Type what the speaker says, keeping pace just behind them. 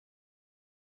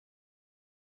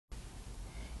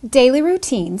Daily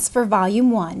Routines for Volume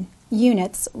 1,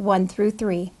 Units 1 through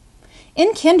 3.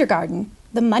 In kindergarten,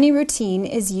 the money routine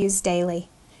is used daily.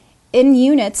 In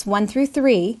Units 1 through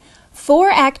 3,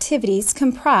 4 activities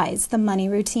comprise the money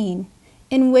routine,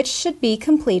 in which should be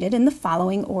completed in the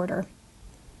following order.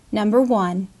 Number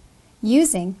 1,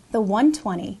 using the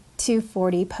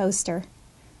 120-240 poster.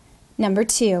 Number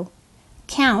 2,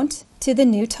 count to the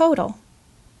new total.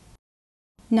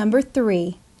 Number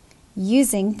 3,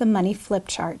 using the money flip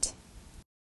chart.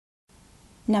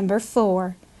 Number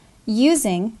 4,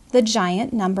 using the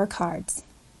giant number cards.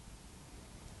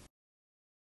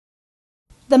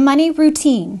 The money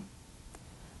routine.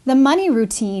 The money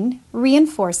routine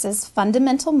reinforces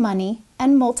fundamental money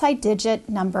and multi-digit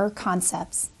number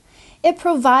concepts. It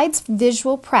provides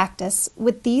visual practice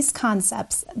with these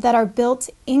concepts that are built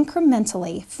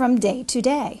incrementally from day to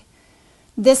day.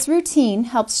 This routine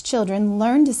helps children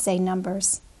learn to say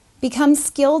numbers, become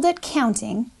skilled at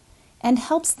counting, and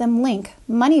helps them link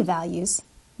money values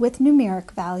with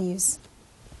numeric values.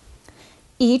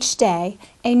 Each day,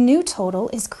 a new total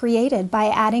is created by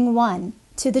adding 1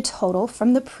 to the total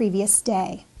from the previous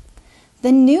day.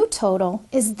 The new total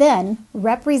is then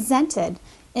represented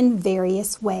in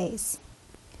various ways.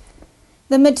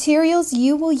 The materials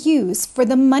you will use for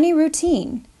the money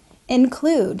routine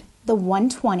include the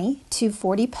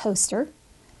 120-240 poster,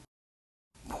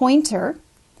 pointer,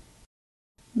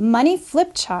 money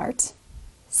flip chart,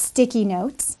 sticky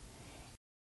notes,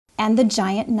 and the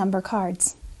giant number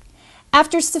cards.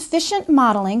 After sufficient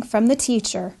modeling from the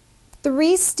teacher,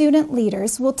 3 student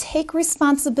leaders will take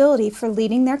responsibility for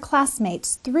leading their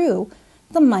classmates through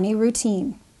the money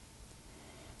routine.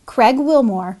 Craig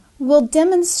Wilmore will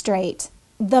demonstrate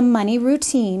the money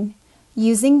routine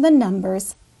using the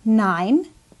numbers 9,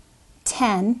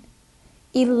 10,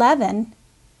 11,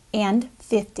 and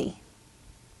 50.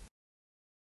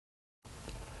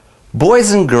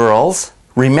 Boys and girls,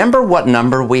 remember what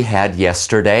number we had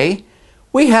yesterday?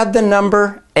 We had the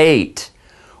number 8.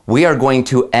 We are going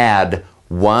to add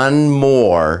 1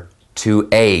 more to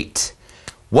 8.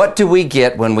 What do we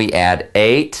get when we add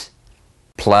 8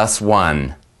 plus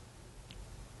 1?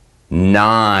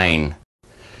 9.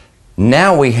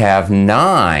 Now we have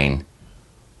 9.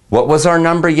 What was our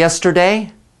number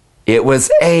yesterday? It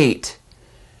was 8.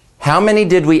 How many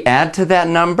did we add to that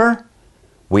number?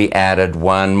 We added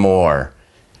 1 more.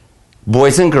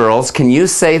 Boys and girls, can you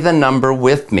say the number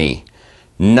with me?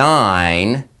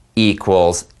 9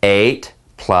 equals 8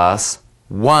 plus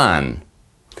 1.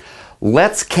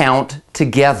 Let's count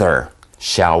together,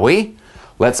 shall we?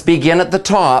 Let's begin at the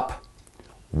top.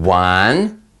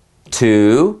 1,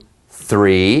 2,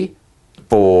 3,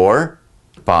 4,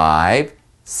 5,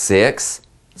 6,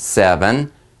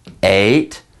 7,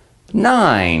 8,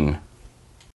 9.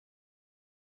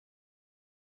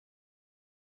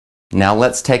 Now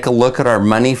let's take a look at our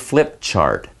money flip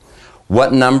chart.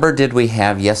 What number did we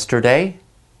have yesterday?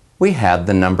 We had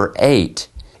the number 8.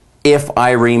 If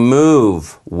I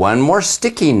remove 1 more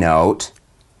sticky note,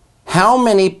 how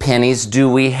many pennies do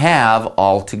we have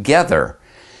altogether?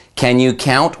 Can you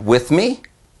count with me?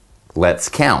 Let's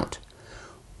count.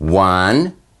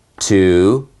 1,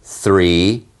 2,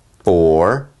 3,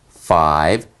 4,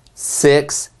 5,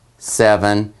 6,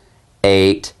 7,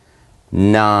 8,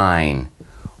 9.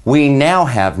 We now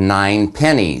have 9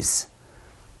 pennies.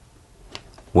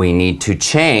 We need to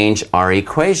change our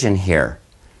equation here.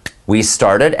 We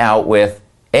started out with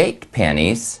 8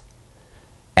 pennies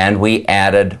and we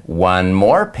added 1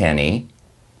 more penny.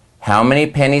 How many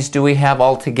pennies do we have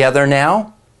altogether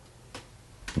now?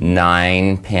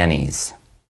 9 pennies.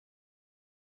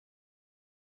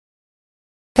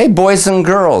 Hey boys and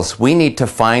girls, we need to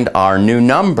find our new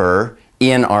number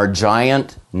in our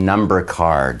giant number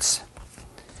cards.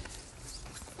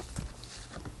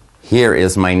 Here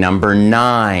is my number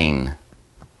 9.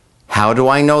 How do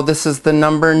I know this is the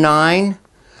number 9?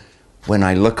 When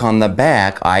I look on the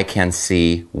back, I can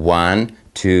see 1,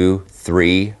 2,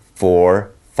 3,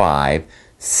 4, 5,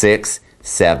 6,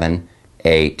 7,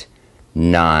 8,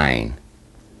 9.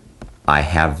 I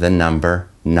have the number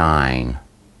 9.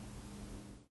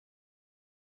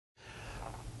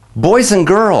 Boys and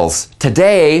girls,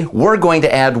 today we're going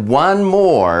to add 1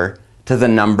 more to the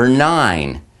number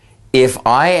 9. If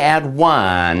I add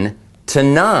 1 to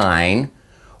 9,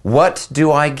 what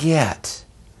do I get?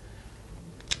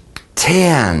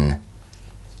 10.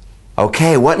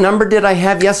 Okay, what number did I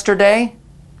have yesterday?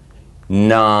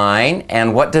 9.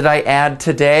 And what did I add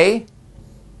today?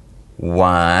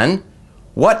 1.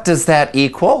 What does that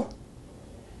equal?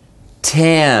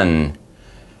 10.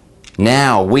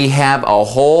 Now we have a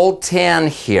whole 10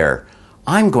 here.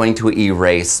 I'm going to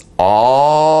erase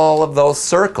all of those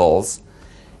circles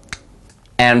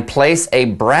and place a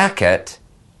bracket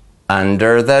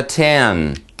under the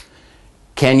 10.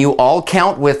 Can you all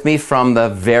count with me from the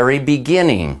very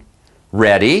beginning?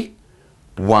 Ready?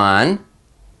 1,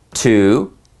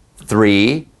 2,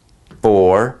 3,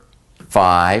 4,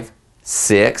 5,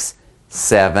 6,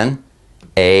 7,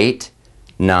 8,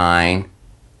 9,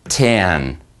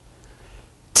 10.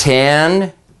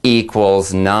 10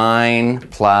 equals 9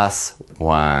 plus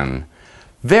 1.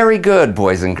 Very good,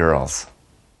 boys and girls.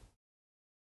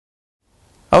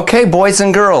 Okay, boys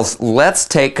and girls, let's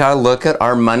take a look at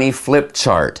our money flip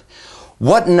chart.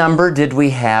 What number did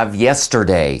we have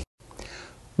yesterday?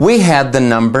 We had the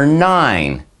number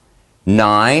 9.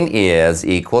 9 is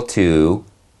equal to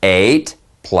 8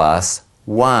 plus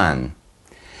 1.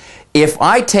 If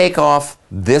I take off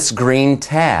this green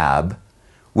tab,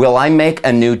 will I make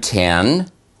a new 10?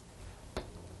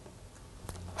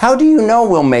 How do you know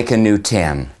we'll make a new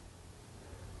 10?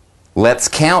 Let's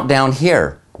count down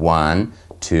here. 1,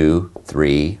 2,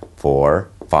 3, 4,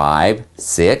 5,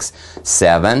 6,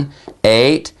 7,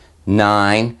 8,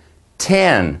 9,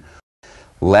 10.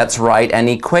 Let's write an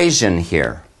equation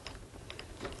here.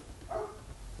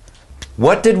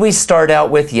 What did we start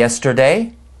out with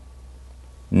yesterday?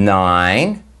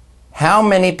 9. How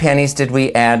many pennies did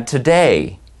we add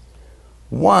today?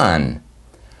 1.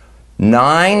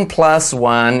 9 plus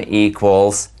 1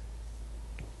 equals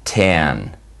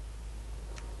 10.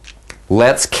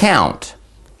 Let's count.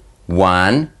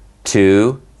 1,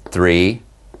 2, 3,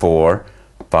 4,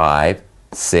 5,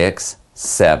 6,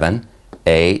 7,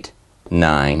 8,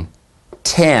 9,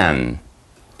 10.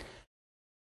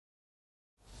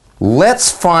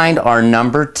 Let's find our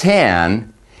number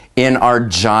 10 in our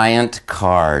giant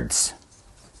cards.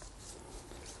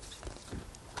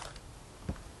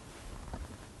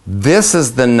 This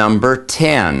is the number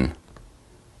 10.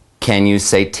 Can you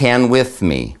say 10 with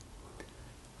me?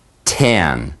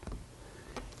 10.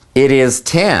 It is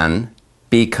 10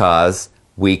 because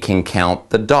we can count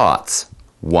the dots.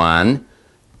 1,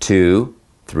 2,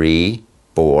 3,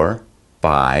 4,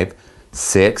 5,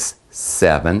 6,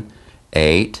 7,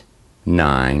 8,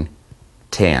 9,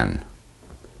 10.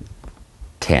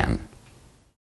 10.